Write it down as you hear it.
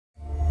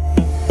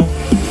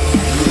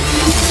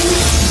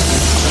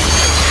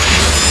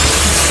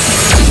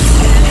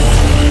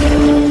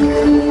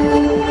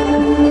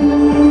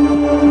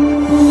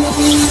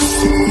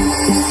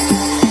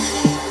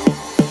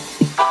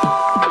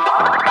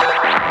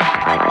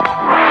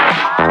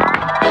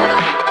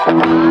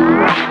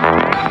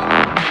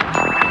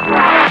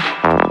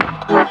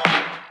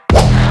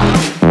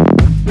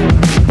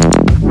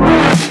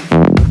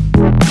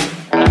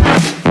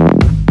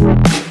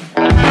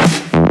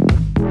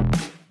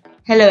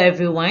Hello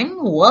everyone,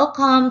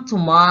 welcome to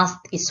Math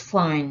is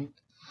Fun.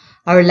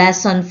 Our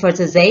lesson for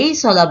today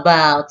is all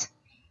about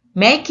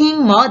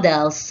making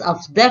models of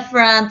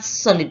different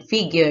solid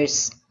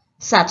figures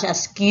such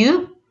as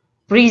cube,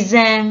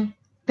 prism,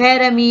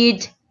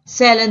 pyramid,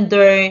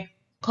 cylinder,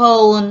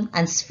 cone,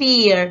 and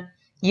sphere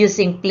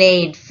using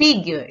played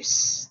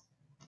figures.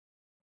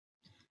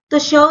 To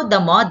show the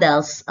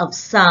models of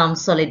some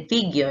solid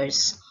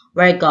figures,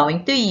 we're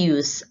going to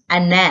use a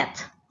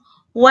net.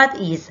 What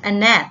is a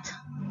net?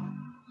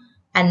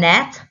 A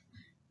net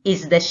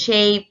is the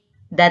shape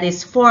that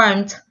is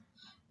formed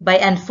by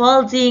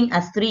unfolding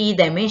a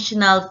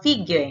three-dimensional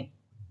figure.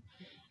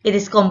 It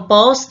is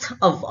composed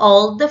of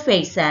all the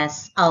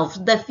faces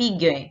of the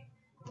figure.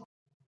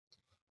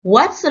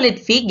 What solid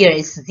figure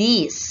is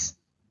this?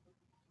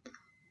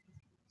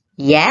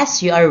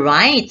 Yes, you are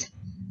right.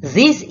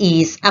 This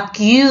is a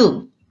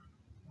cube.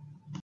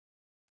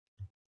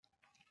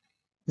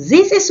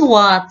 This is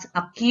what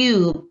a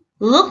cube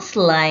looks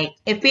like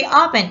if we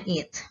open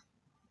it.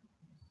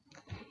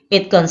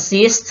 It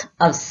consists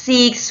of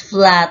 6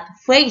 flat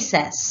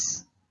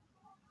faces.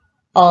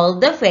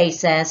 All the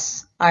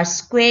faces are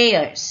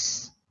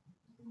squares.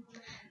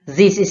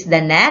 This is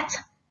the net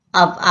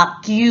of a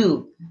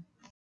cube.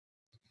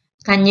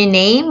 Can you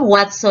name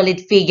what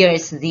solid figure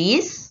is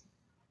this?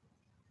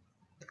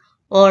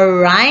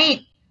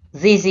 Alright,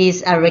 this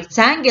is a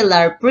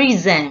rectangular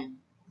prism.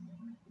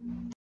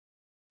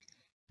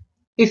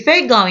 If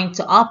we're going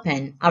to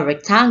open a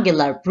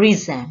rectangular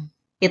prism,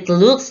 it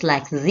looks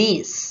like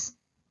this.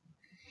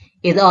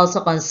 It also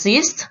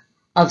consists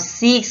of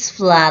 6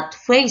 flat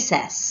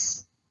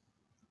faces.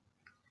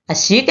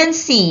 As you can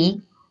see,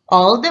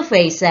 all the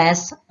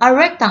faces are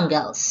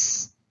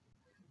rectangles.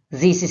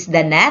 This is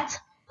the net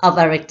of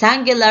a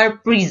rectangular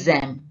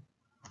prism.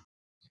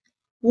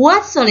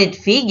 What solid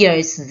figure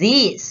is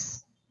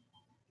this?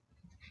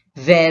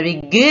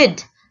 Very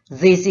good.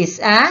 This is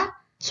a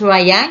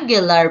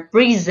triangular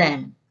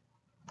prism.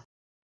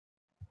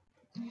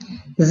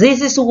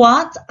 This is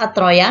what a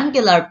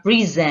triangular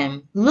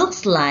prism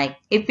looks like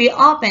if we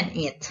open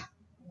it.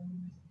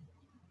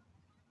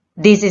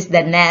 This is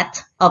the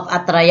net of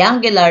a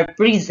triangular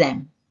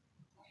prism.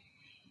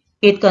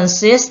 It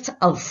consists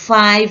of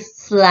 5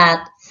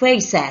 flat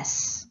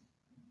faces.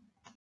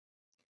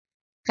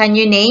 Can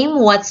you name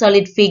what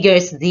solid figure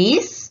is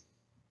this?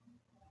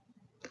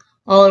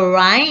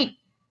 Alright,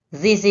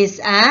 this is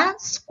a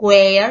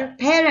square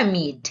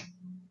pyramid.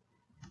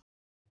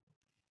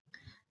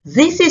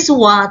 This is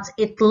what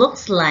it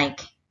looks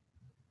like.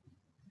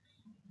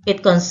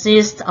 It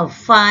consists of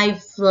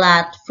 5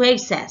 flat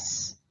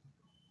faces.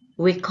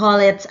 We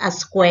call it a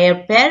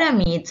square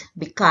pyramid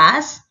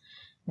because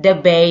the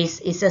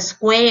base is a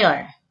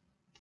square.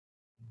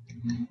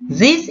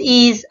 This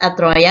is a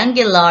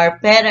triangular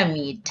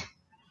pyramid.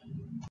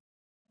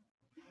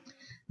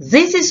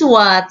 This is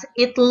what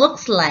it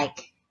looks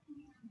like.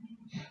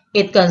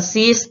 It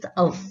consists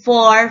of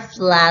 4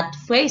 flat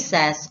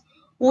faces,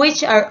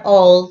 which are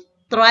all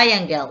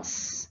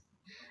triangles.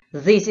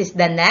 This is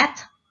the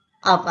net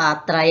of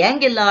a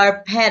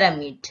triangular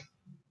pyramid.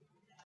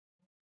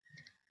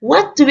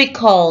 What do we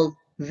call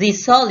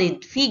this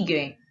solid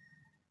figure?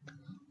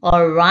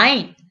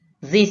 Alright,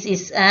 this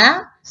is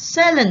a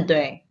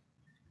cylinder.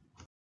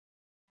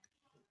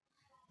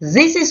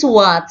 This is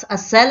what a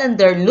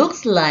cylinder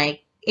looks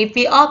like if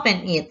we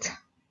open it.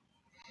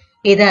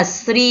 It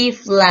has 3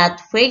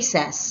 flat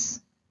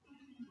faces,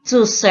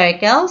 2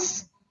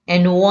 circles,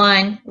 and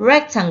 1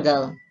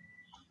 rectangle.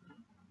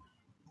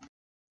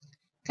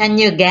 Can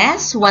you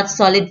guess what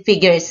solid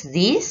figure is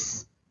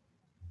this?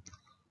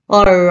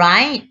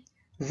 Alright,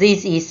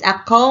 this is a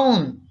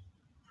cone.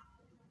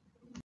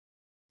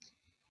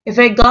 If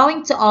we're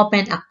going to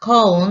open a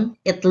cone,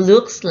 it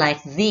looks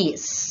like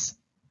this.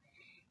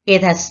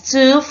 It has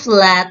 2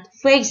 flat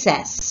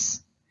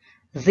faces.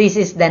 This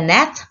is the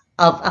net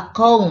of a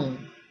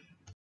cone.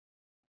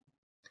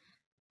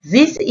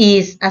 This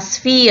is a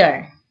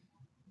sphere.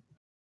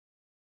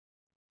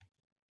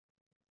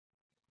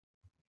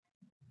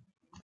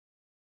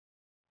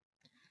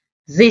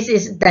 This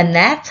is the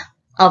net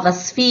of a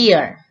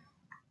sphere.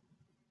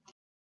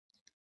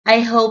 I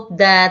hope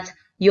that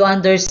you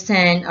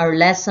understand our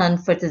lesson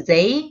for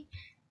today,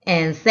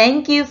 and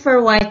thank you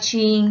for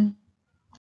watching.